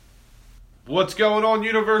What's going on,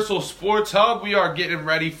 Universal Sports Hub? We are getting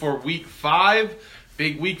ready for Week 5.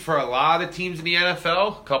 Big week for a lot of teams in the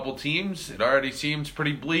NFL. A couple teams. It already seems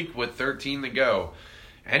pretty bleak with 13 to go.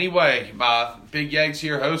 Anyway, Big Yags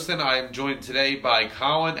here hosting. I am joined today by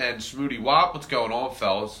Colin and Smoody Wop. What's going on,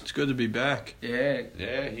 fellas? It's good to be back. Yeah,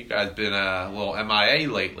 you guys been a little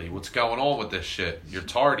MIA lately. What's going on with this shit? You're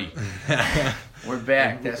tardy. We're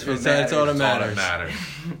back. That's all that matters.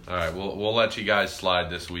 All right, we'll let you guys slide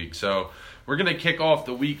this week. So we're going to kick off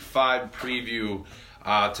the Week 5 preview.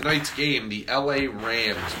 Tonight's game, the LA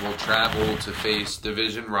Rams will travel to face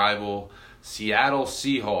division rival Seattle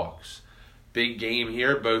Seahawks. Big game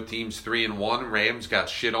here. Both teams 3-1. Rams got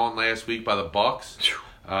shit on last week by the Bucks.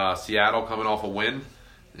 Seattle coming off a win,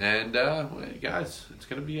 and guys, it's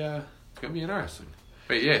gonna be interesting.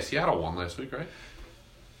 Wait, yeah, Seattle won last week, right?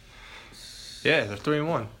 Yeah, they're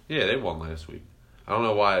 3-1. Yeah, they won last week. I don't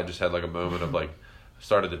know why. I just had like a moment of like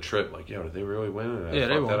started the trip like, yo, did they really win? Yeah,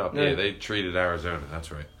 they won. That up? Yeah, they treated Arizona.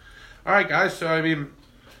 That's right. All right, guys. So I mean,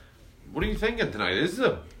 what are you thinking tonight? This is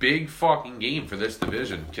a big fucking game for this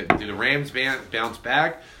division. Do the Rams bounce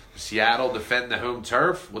back? Seattle defend the home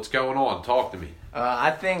turf? What's going on? Talk to me.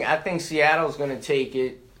 I think Seattle's going to take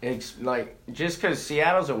it. It's like just because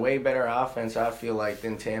Seattle's a way better offense, I feel like,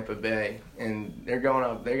 than Tampa Bay, and they're going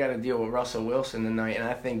up. They got to deal with Russell Wilson tonight, and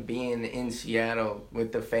I think being in Seattle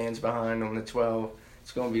with the fans behind them, the 12,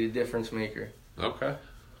 it's going to be the difference maker. Okay,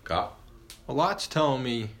 got. A lot's telling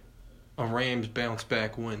me a Rams bounce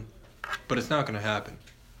back win. But it's not going to happen.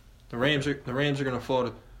 The Rams are going to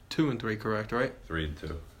fall to 2-3, correct? Right?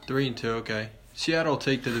 3-2. 3-2. Okay. Seattle will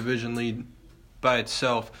take the division lead by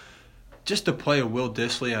itself. Just to play a Will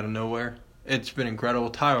Dissly out of nowhere, it's been incredible.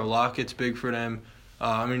 Tyler Lockett's big for them.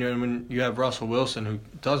 When you have Russell Wilson, who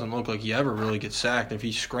doesn't look like he ever really gets sacked, if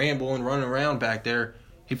he's scrambling, running around back there,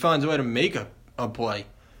 he finds a way to make a play.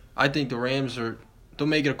 I think the Rams they'll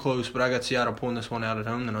make it close, but I got Seattle pulling this one out at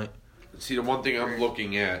home tonight. See, the one thing I'm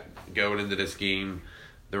looking at going into this game,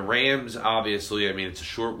 the Rams, obviously, I mean, it's a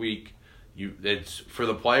short week. It's for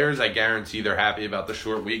the players, I guarantee they're happy about the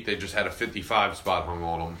short week. They just had a 55 spot hung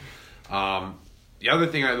on them. The other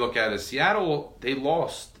thing I look at is Seattle, they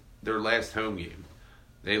lost their last home game.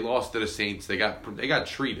 They lost to the Saints. They got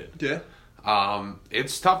treated. Yeah.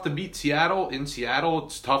 It's tough to beat Seattle. In Seattle,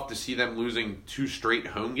 it's tough to see them losing 2 straight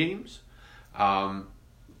home games.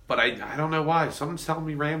 But I don't know why. Something's telling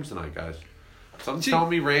me Rams tonight, guys. Something's telling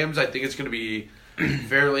me Rams. I think it's going to be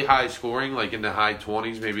fairly high scoring, like in the high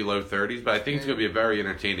 20s, maybe low 30s. But I think it's going to be a very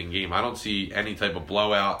entertaining game. I don't see any type of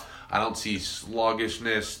blowout. I don't see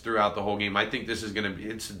sluggishness throughout the whole game. I think this is going to be –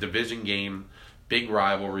 it's a division game, big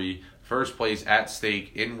rivalry, first place at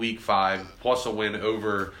stake in Week 5, plus a win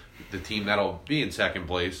over the team that'll be in second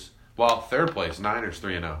place. Well, third place, Niners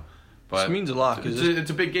 3-0. But this means a lot. It's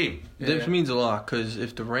a big game. This means a lot because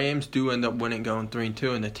if the Rams do end up winning, going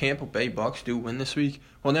 3-2, and the Tampa Bay Bucks do win this week,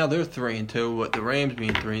 well, now they're 3-2. But the Rams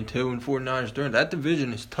being 3-2 and 49ers doing that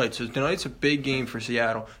division is tight. So tonight's a big game for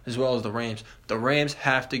Seattle as well as the Rams. The Rams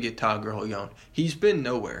have to get Todd Gurley going. He's been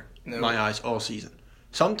nowhere in my eyes all season.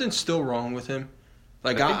 Something's still wrong with him.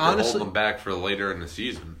 Like I think honestly, they're holding him back for later in the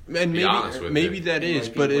season. And maybe that is,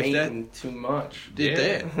 but if that too much,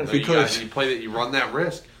 because you run that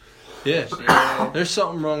risk. Yes, there's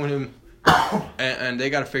something wrong with him, and they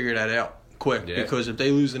got to figure that out quick because if they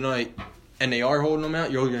lose tonight and they are holding them out,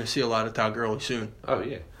 you're going to see a lot of Todd Gurley soon. Oh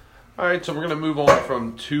yeah. All right, so we're going to move on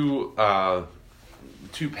from two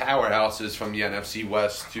powerhouses from the NFC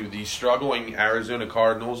West to the struggling Arizona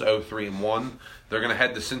Cardinals, 0-3-1. They're going to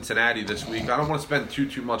head to Cincinnati this week. I don't want to spend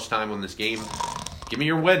too much time on this game. Give me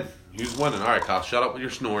your win. Who's winning? All right, Kyle, shut up with your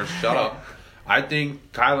snores. Shut up. I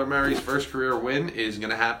think Kyler Murray's first career win is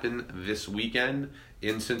going to happen this weekend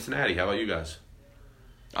in Cincinnati. How about you guys?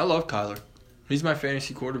 I love Kyler. He's my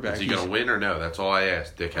fantasy quarterback. Is he going to win or no? That's all I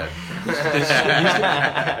asked, dickhead.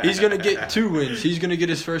 He's going to get 2 wins. He's going to get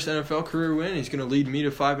his first NFL career win. He's going to lead me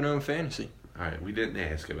to 5-0 in fantasy. All right, we didn't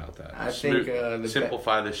ask about that. I think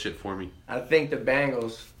simplify this shit for me. I think the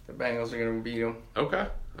Bengals are going to beat them. Okay.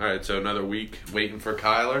 All right, so another week waiting for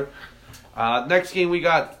Kyler. Next game we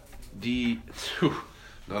got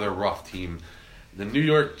another rough team. The New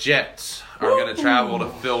York Jets are going to travel to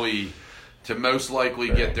Philly to most likely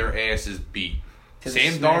get their asses beat.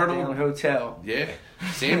 Sam Darnold Hotel. Yeah.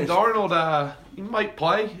 Sam Darnold, he might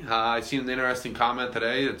play. I seen an interesting comment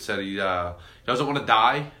today that said he doesn't want to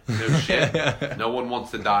die. No shit. No one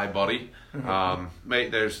wants to die, buddy.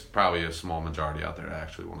 There's probably a small majority out there that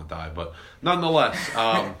actually want to die, but nonetheless,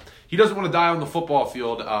 he doesn't want to die on the football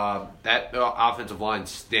field. That offensive line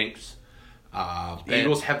stinks. The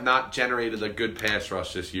Eagles have not generated a good pass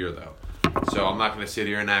rush this year, though. So I'm not going to sit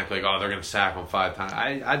here and act like, oh, they're going to sack him 5 times.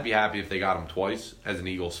 I'd be happy if they got him twice as an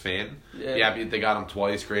Eagles fan. Yeah. Be happy if they got him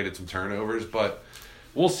twice, created some turnovers. But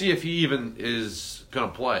we'll see if he even is going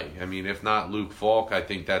to play. I mean, if not Luke Falk, I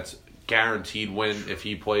think that's guaranteed win if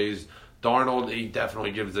he plays. Darnold, he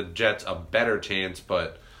definitely gives the Jets a better chance,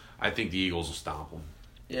 but I think the Eagles will stomp him.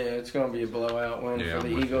 Yeah, it's going to be a blowout win for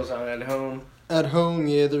the Eagles on at home. At home,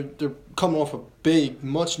 yeah, they're coming off a big,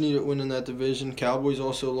 much-needed win in that division. Cowboys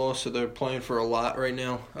also lost, so they're playing for a lot right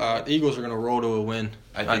now. The Eagles are going to roll to a win.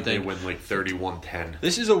 I think they win like 31-10.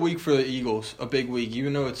 This is a week for the Eagles, a big week,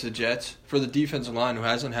 even though it's the Jets. For the defensive line, who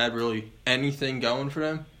hasn't had really anything going for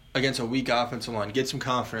them, against a weak offensive line, get some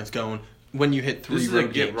confidence going when you hit 3 This is road a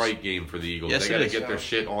games. get-right game for the Eagles. Yes, They got to it is. get their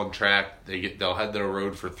shit on track. They'll head their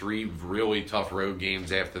road for 3 really tough road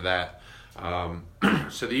games after that.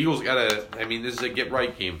 So the Eagles got to, I mean, this is a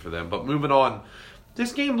get-right game for them. But moving on,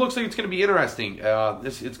 this game looks like it's going to be interesting.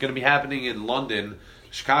 It's going to be happening in London.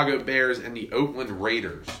 Chicago Bears and the Oakland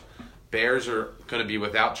Raiders. Bears are going to be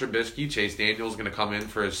without Trubisky. Chase Daniels is going to come in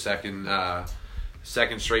for his second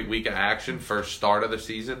straight week of action, first start of the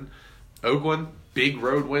season. Oakland, big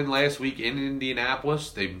road win last week in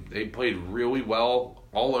Indianapolis. They played really well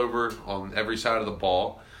all over on every side of the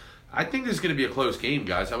ball. I think this is going to be a close game,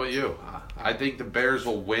 guys. How about you? I think the Bears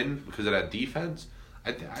will win because of that defense.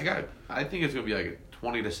 I think it's going to be like a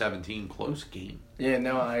 20-17 close game. Yeah,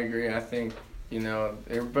 no, I agree. I think,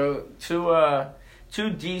 they're both two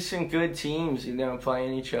decent, good teams,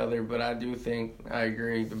 playing each other. But I do think, I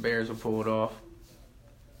agree, the Bears will pull it off.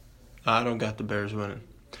 I don't got the Bears winning.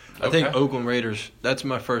 I think Oakland Raiders, that's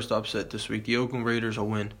my first upset this week. The Oakland Raiders will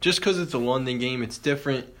win. Just because it's a London game, it's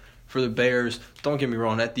different for the Bears. Don't get me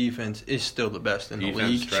wrong, that defense is still the best in the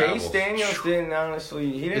league. Chase Daniels didn't,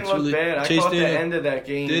 honestly, he didn't look really bad. I Chase caught the Daniels end of that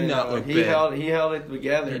game. did not look bad. He held it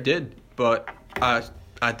together. He did, but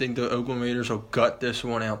I think the Oakland Raiders will gut this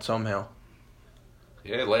one out somehow.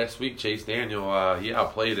 Yeah, last week Chase Daniel, he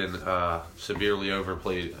outplayed and severely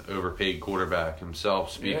overpaid quarterback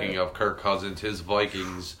himself. Speaking of Kirk Cousins, his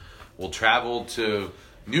Vikings will travel to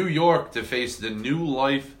New York to face the new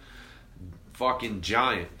life fucking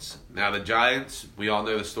Giants. Now the Giants, we all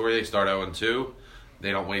know the story. They start 0-2.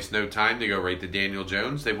 They don't waste no time. They go right to Daniel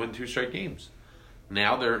Jones. They win 2 straight games.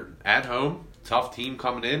 Now they're at home. Tough team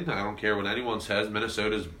coming in. I don't care what anyone says.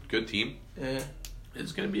 Minnesota's a good team. Yeah.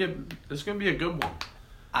 It's gonna be a good one.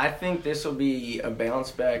 I think this will be a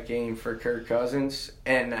bounce back game for Kirk Cousins,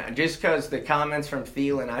 and just because the comments from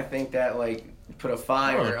Thielen, I think that put a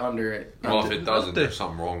fire under it. Well, if it doesn't, there's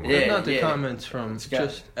something wrong with Yeah, it. Not the comments from got-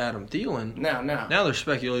 just Adam Thielen. No. Now there's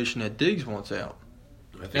speculation that Diggs wants out.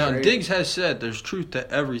 I think Now, Right. Diggs has said there's truth to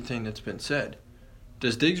everything that's been said.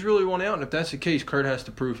 Does Diggs really want out? And if that's the case, Kurt has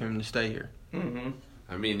to prove him to stay here. Mm-hmm.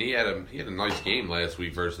 I mean, he had a nice game last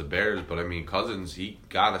week versus the Bears, but I mean, Cousins, he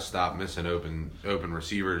got to stop missing open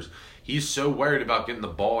receivers. He's so worried about getting the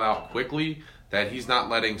ball out quickly that he's not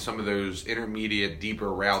letting some of those intermediate,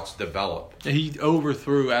 deeper routes develop. He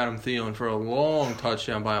overthrew Adam Thielen for a long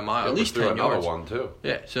touchdown by a mile, at least 10 another yards. one too.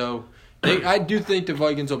 Yeah, so I do think the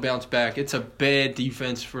Vikings will bounce back. It's a bad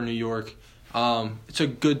defense for New York. It's a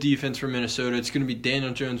good defense for Minnesota. It's going to be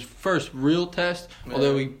Daniel Jones' first real test,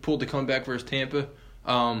 although he pulled the comeback versus Tampa.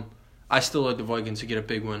 I still like the Vikings to get a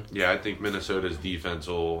big win. Yeah, I think Minnesota's defense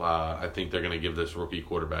will. I think they're going to give this rookie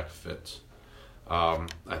quarterback fits. I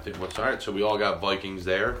think all right. So we all got Vikings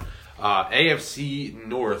there. AFC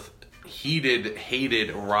North,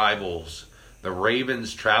 hated rivals. The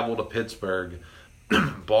Ravens travel to Pittsburgh.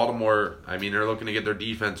 Baltimore, I mean, they're looking to get their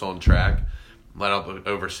defense on track. Let up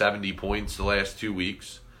over 70 points the last 2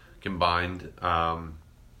 weeks combined.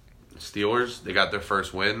 Steelers, they got their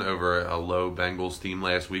first win over a low Bengals team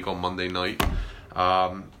last week on Monday night.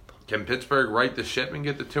 Can Pittsburgh right the ship and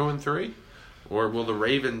get the 2-3? Or will the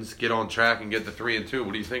Ravens get on track and get the 3-2?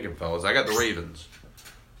 What are you thinking, fellas? I got the Ravens.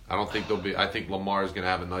 I think Lamar's going to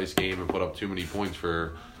have a nice game and put up too many points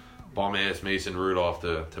for bum-ass Mason Rudolph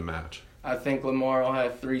to match. I think Lamar will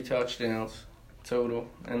have 3 touchdowns total,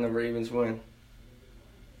 and the Ravens win.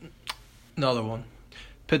 Another one.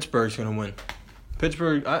 Pittsburgh's going to win.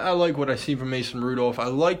 Pittsburgh, I like what I see from Mason Rudolph. I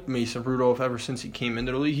liked Mason Rudolph ever since he came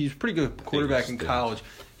into the league. He's a pretty good quarterback in college.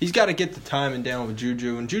 He's got to get the timing down with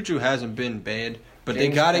Juju, and Juju hasn't been bad, but they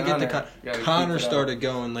got to get the Connor started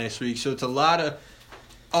going last week, so it's a lot of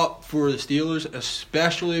up for the Steelers,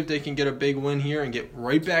 especially if they can get a big win here and get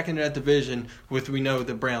right back into that division. We know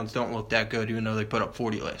the Browns don't look that good, even though they put up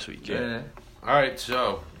 40 last week. Yeah. All right,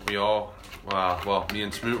 so we all, me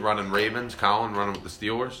and Smoot running Ravens, Colin running with the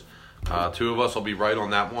Steelers. 2 of us will be right on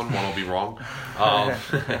that one will be wrong.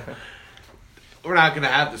 We're not going to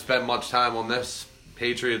have to spend much time on this.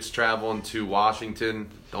 Patriots traveling to Washington.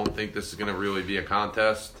 Don't think this is going to really be a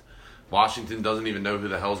contest. Washington doesn't even know who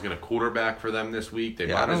the hell's going to quarterback for them this week. They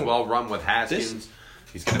might as well run with Haskins.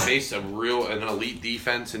 He's going to face an elite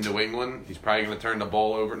defense in New England. He's probably going to turn the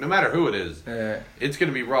ball over. No matter who it is, it's going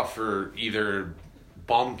to be rough for either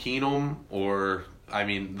Bum Keenum or,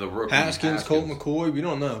 the rookie. Haskins, Colt McCoy, we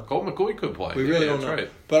don't know. Colt McCoy could play. We really don't know. Right.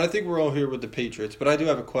 But I think we're all here with the Patriots. But I do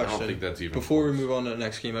have a question. I don't think that's even Before close. we move on to the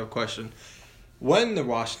next game, I have a question. When the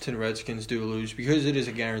Washington Redskins do lose, because it is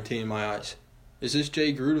a guarantee in my eyes, is this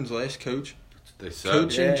Jay Gruden's last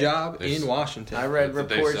coaching job in Washington? I read That's what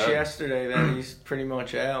they reports said. yesterday that he's pretty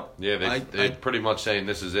much out. Yeah, they're pretty much saying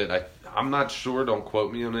this is it. I'm not sure. Don't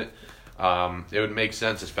quote me on it. It would make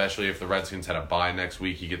sense, especially if the Redskins had a bye next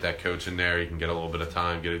week. You get that coach in there, you can get a little bit of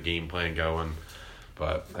time, get a game plan going.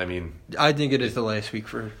 But, I think it is the last week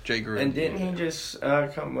for Jay Gruden. And didn't he just,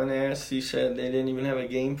 when asked, he said they didn't even have a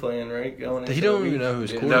game plan, right? Going into He the don't week. even know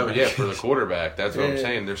who's quarterback. No, for the quarterback. That's what I'm Yeah.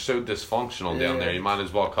 saying. They're so dysfunctional down there. You might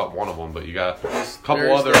as well cut one of them, but you got a It's couple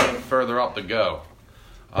Thursday. other further up to go.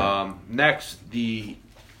 Next, the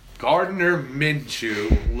Gardner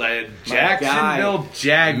Minshew led Jacksonville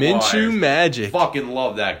Jaguars. Minshew Magic. Fucking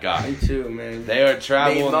love that guy. Me too, man. They are Made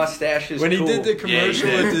traveling. mustaches When he cool. did the commercial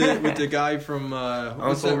Yeah, he did. with the guy from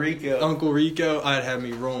Uncle Rico. Uncle Rico, I'd have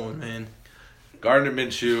me rolling, man. Gardner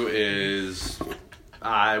Minshew is.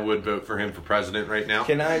 I would vote for him for president right now.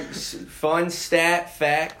 Can I, fun stat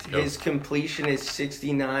fact, Go. his completion is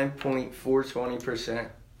 69.420%.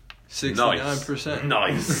 69%.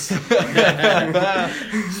 Nice.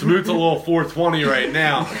 Smoot's a little 420 right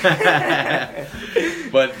now.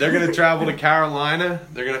 But they're going to travel to Carolina.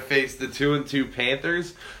 They're going to face the 2-2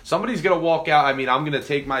 Panthers. Somebody's going to walk out. I'm going to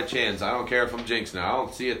take my chance. I don't care if I'm jinxing it. I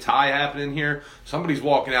don't see a tie happening here. Somebody's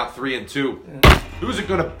walking out 3-2. Who's it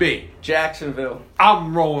going to be? Jacksonville.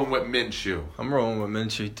 I'm rolling with Minshew. I'm rolling with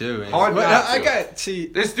Minshew too. Man. Hard But not I to. got see.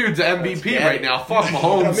 This dude's the MVP get right it. now. Fuck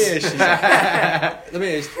Mahomes. Let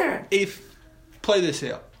me ask you. If play this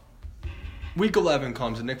out, Week 11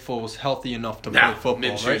 comes and Nick Foles healthy enough to play Nah,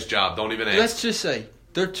 football, Minshew's right? job. Don't even ask. Let's just say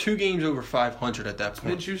they're 2 games over 500 at that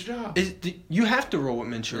point. Minshew's job. You have to roll with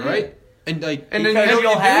Minshew, right? And And Because you know what you'll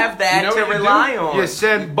you do? have that You know to what you rely do? on. You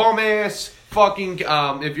send bum ass fucking.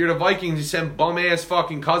 If you're the Vikings, you send bum ass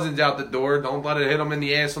fucking Cousins out the door. Don't let it hit him in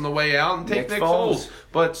the ass on the way out, and take Nick Nick Foles. Foles.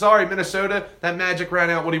 But sorry, Minnesota, that magic ran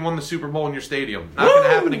out when he won the Super Bowl in your stadium. Not going to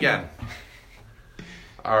happen again.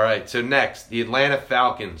 All right. So next, the Atlanta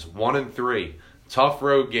Falcons, 1-3. Tough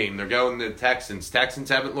road game. They're going to the Texans. Texans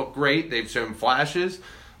haven't looked great. They've shown flashes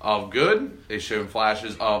of good. They've shown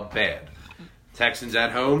flashes of bad. Texans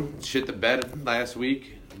at home shit the bed last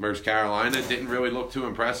week versus Carolina. Didn't really look too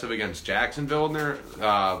impressive against Jacksonville in their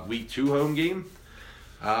Week 2 home game.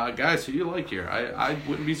 Guys, who do you like here? I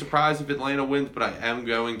wouldn't be surprised if Atlanta wins, but I am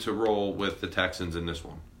going to roll with the Texans in this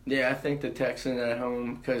one. Yeah, I think the Texans at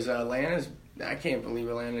home because I can't believe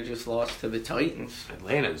Atlanta just lost to the Titans.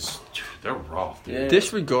 They're rough, dude. Yeah.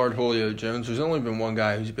 Disregard Julio Jones. There's only been one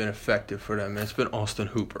guy who's been effective for them, and it's been Austin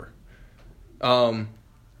Hooper.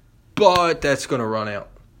 But that's going to run out.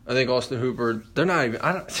 I think Austin Hooper. They're not even.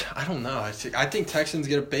 I don't know. I think Texans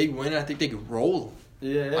get a big win. I think they could roll them.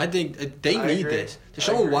 Yeah. I think they I need agree. this. I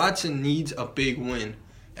Deshaun agree. Watson needs a big win,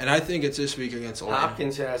 and I think it's this week against Atlanta.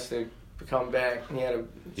 Hopkins has to come back. He had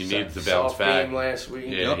He a needs to bounce soft back. game last week.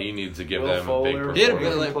 Yeah, Yep. he needs to give Will them a big Fuller, Yeah,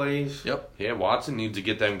 performance. but like- plays. Yep. Yeah, Watson needs to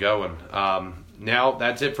get them going. Now,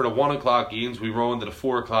 that's it for the 1 o'clock games. We roll into the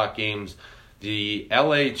 4 o'clock games. The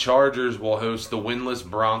LA Chargers will host the winless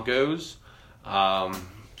Broncos.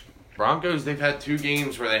 Broncos, they've had 2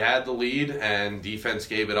 games where they had the lead and defense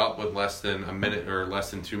gave it up with less than a minute or less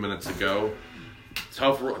than 2 minutes to go.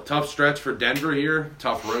 Tough stretch for Denver here.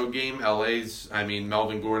 Tough road game.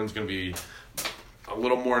 Melvin Gordon's going to be a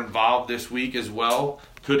little more involved this week as well.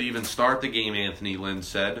 Could even start the game, Anthony Lynn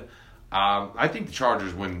said. I think the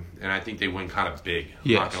Chargers win, and I think they win kind of big. I'm not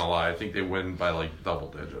Yes. going to lie. I think they win by like double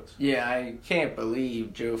digits. Yeah, I can't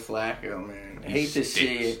believe Joe Flacco, man. Hate to see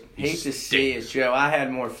stinks. it. He Hate to see it, stinks. Joe. I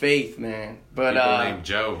had more faith, man. But People named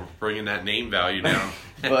Joe bringing that name value down.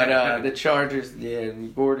 the Chargers, yeah,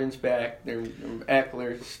 Gordon's back. They're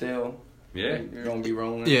Eckler still. Yeah. They're gonna be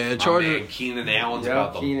rolling. Yeah, My Chargers. man Keenan Allen's Yeah,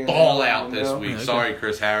 about to Keenan ball Allen, out this yeah. week. Okay. Sorry,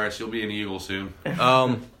 Chris Harris. You'll be an Eagle soon.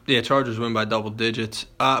 Yeah, Chargers win by double digits.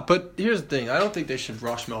 But here's the thing: I don't think they should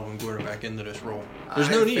rush Melvin Gordon back into this role. There's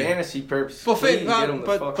no need. Fantasy purposes. Well, Please but- get him the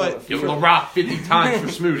but- fuck but- on the Give field. him a rock 50 times for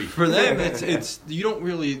Smoothie. For them, it's you don't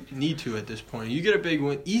really need to at this point. You get a big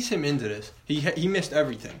win, ease him into this. He missed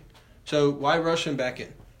everything, so why rush him back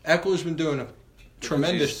in? Eckler's been doing a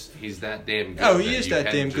tremendous. He's that damn good. Oh, he is that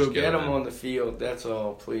you damn can just good. Get him in. on the field. That's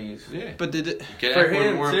all, please. Yeah. But did it? Get For everyone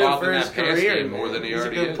him more too, involved for in his that pass career, game more man. than he He's a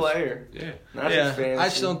already good is. player. Yeah. Not Yeah, just fantasy. I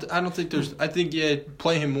just don't. I don't think there's. I think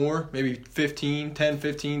play him more, maybe 10,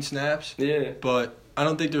 15 snaps. Yeah. But I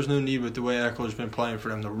don't think there's no need with the way Eckler's been playing for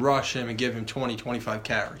them to rush him and give him 20, 25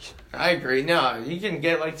 carries. I agree. No, you can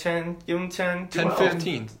get like 10. Give him 10. 10, 12.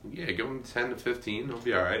 15. Yeah, give him 10 to 15. He'll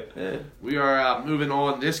be all right. Yeah. We are moving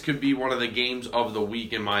on. This could be one of the games of the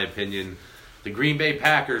week, in my opinion. The Green Bay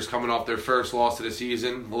Packers, coming off their first loss of the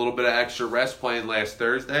season, a little bit of extra rest playing last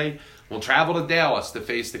Thursday, will travel to Dallas to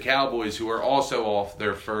face the Cowboys, who are also off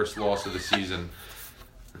their first loss of the season.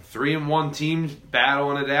 3-1 teams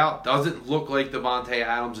battling it out. Doesn't look like Devontae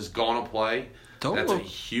Adams is going to play. That's a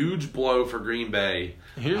huge blow for Green Bay.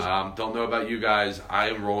 Don't know about you guys. I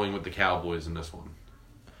am rolling with the Cowboys in this one.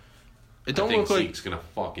 It don't I think look like Zeke's going to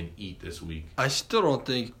fucking eat this week. I still don't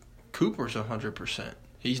think Cooper's 100%.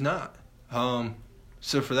 He's not.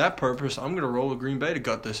 So for that purpose, I'm going to roll with Green Bay to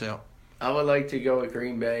gut this out. I would like to go with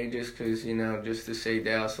Green Bay just because, just to say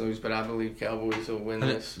Dallas lose, but I believe Cowboys will win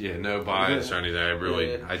this. Yeah, no bias or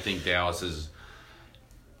anything. I think Dallas is...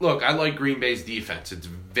 Look, I like Green Bay's defense. It's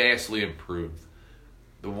vastly improved.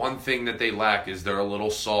 The one thing that they lack is they're a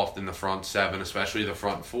little soft in the front seven, especially the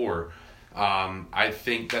front four. I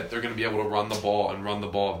think that they're going to be able to run the ball and run the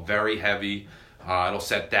ball very heavy. It'll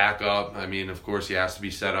set Dak up. I mean, of course, he has to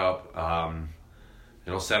be set up.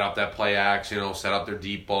 It'll set up that play action. It'll set up their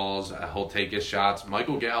deep balls. He'll take his shots.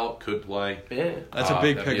 Michael Gallup could play. Yeah. That's a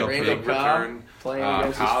big That'd be pickup. a Randall big Cobb return. playing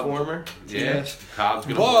against Cobb, his former. Yeah, Yes. Cobb's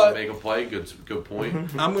going But- to make a play. Good point.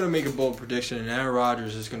 I'm going to make a bold prediction, and Aaron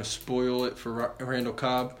Rodgers is going to spoil it for Randall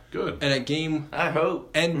Cobb. Good. And a game-ending, I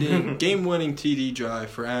hope. game-winning TD drive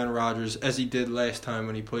for Aaron Rodgers, as he did last time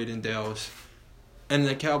when he played in Dallas. And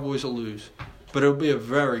the Cowboys will lose. But it'll be a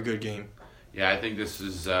very good game. Yeah, I think this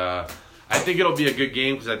is. I think it'll be a good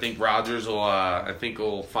game because I think Rodgers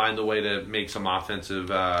will find a way to make some offensive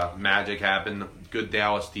magic happen. Good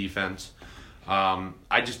Dallas defense.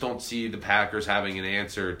 I just don't see the Packers having an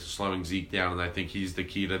answer to slowing Zeke down, and I think he's the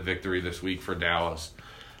key to victory this week for Dallas.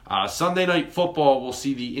 Sunday Night Football, we'll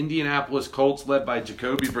see the Indianapolis Colts led by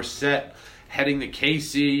Jacoby Brissett heading to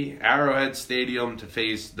KC Arrowhead Stadium to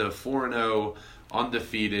face the 4-0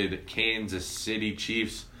 undefeated Kansas City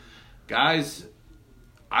Chiefs. Guys,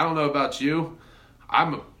 I don't know about you.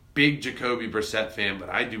 I'm a big Jacoby Brissett fan, but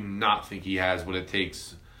I do not think he has what it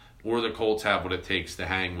takes, or the Colts have what it takes to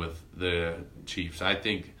hang with the Chiefs. I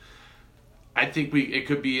think it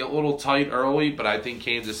could be a little tight early, but I think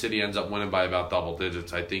Kansas City ends up winning by about double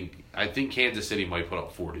digits. I think Kansas City might put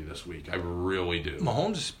up 40 this week. I really do.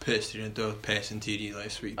 Mahomes is pissed he didn't throw a passing TD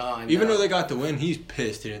last week. Oh, I know. Even though they got the win, he's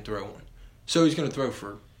pissed he didn't throw one. So he's going to throw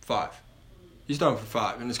for 5. He's done for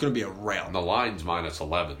 5, and it's going to be a rout. And the line's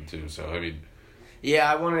 -11 too, so I mean,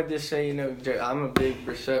 Yeah, I wanted to say, I'm a big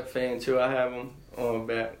Brissett fan too. I have him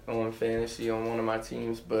on fantasy on one of my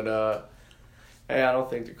teams, but hey, I don't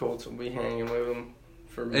think the Colts will be hanging with him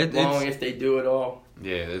for long if they do it all.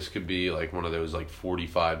 yeah, this could be like one of those like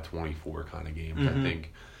 45-24 kind of games. Mm-hmm.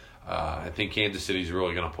 I think Kansas City's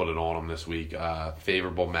really going to put it on them this week.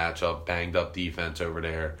 Favorable matchup, banged up defense over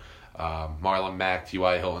there. Marlon Mack,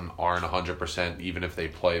 T.Y. Hilton aren't 100%. Even if they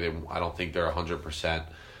play, I don't think they're 100%.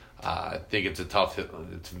 I think it's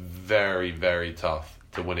it's very, very tough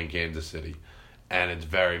to win in Kansas City. And it's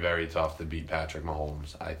very, very tough to beat Patrick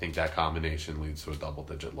Mahomes. I think that combination leads to a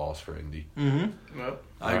double-digit loss for Indy. Mm-hmm. Yep.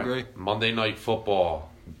 I agree. Monday Night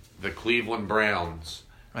Football, the Cleveland Browns.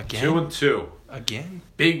 Again? 2-2. Again?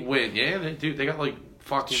 Big win. Yeah, they do. They got like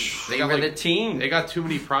fucking. They got were like the team. They got too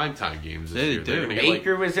many primetime games. This They year. do. They're gonna get,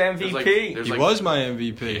 Baker was MVP. there's He was my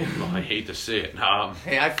MVP. Well, I hate to see it.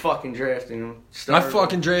 Hey, I fucking drafted him. I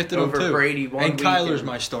fucking drafted him over too. Brady one and Kyler's weekend.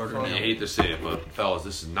 my starter I now. hate to see it, but fellas,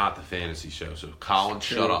 this is not the fantasy show. So, Colin,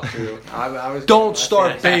 shut up. True. I was Don't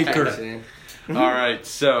start Baker. All right,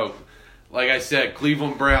 so like I said,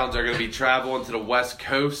 Cleveland Browns are going to be traveling to the West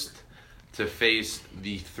Coast to face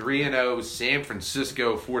the 3-0 San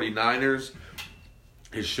Francisco 49ers.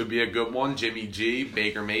 It should be a good one. Jimmy G,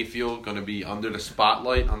 Baker Mayfield going to be under the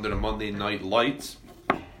spotlight, under the Monday night lights.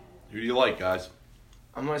 Who do you like, guys?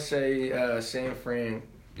 I'm going to say San Fran.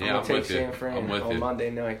 Yeah, I'm going to take San Fran I'm with on you. Monday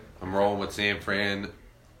night. I'm rolling with San Fran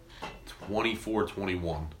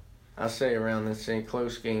 24-21. I'll say around the same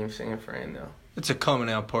close game, San Fran, though. It's a coming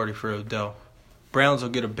out party for Odell. Browns will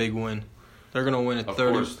get a big win. They're going to win at Of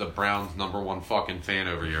 30. course, the Browns' #1 fucking fan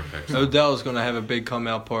over your picks. Odell's going to have a big come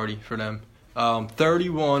out party for them.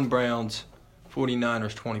 31 Browns,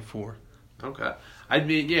 49ers 24. Okay. I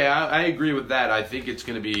mean, yeah, I agree with that. I think it's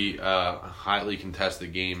going to be a highly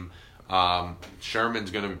contested game.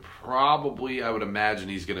 Sherman's going to probably, I would imagine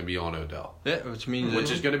he's going to be on Odell. Yeah, which means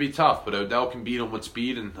Which is going to be tough, but Odell can beat him with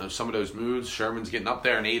speed and some of those moves. Sherman's getting up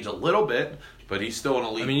there in age a little bit, but he's still an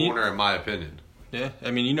elite corner in my opinion. Yeah,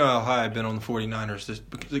 I mean, you know how high I've been on the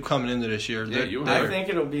 49ers coming into this year. Yeah, I think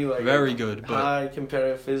it'll be like very good, but high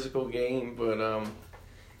competitive physical game, but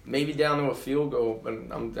maybe down to a field goal. But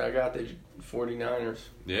I got the 49ers.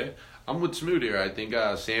 Yeah, I'm with Smoot here. I think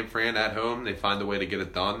San Fran at home, they find a way to get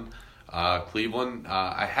it done. Cleveland,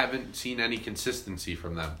 I haven't seen any consistency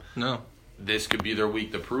from them. No. This could be their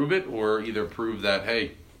week to prove it, or either prove that,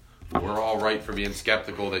 hey, we're all right for being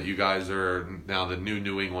skeptical that you guys are now the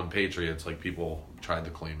new England Patriots, like people tried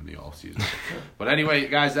to claim in the offseason. But anyway,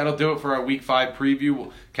 guys, that'll do it for our Week 5 preview.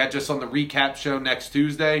 We'll catch us on the recap show next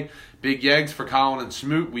Tuesday. Big Yegs for Colin and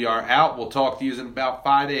Smoot. We are out. We'll talk to you in about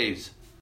 5 days.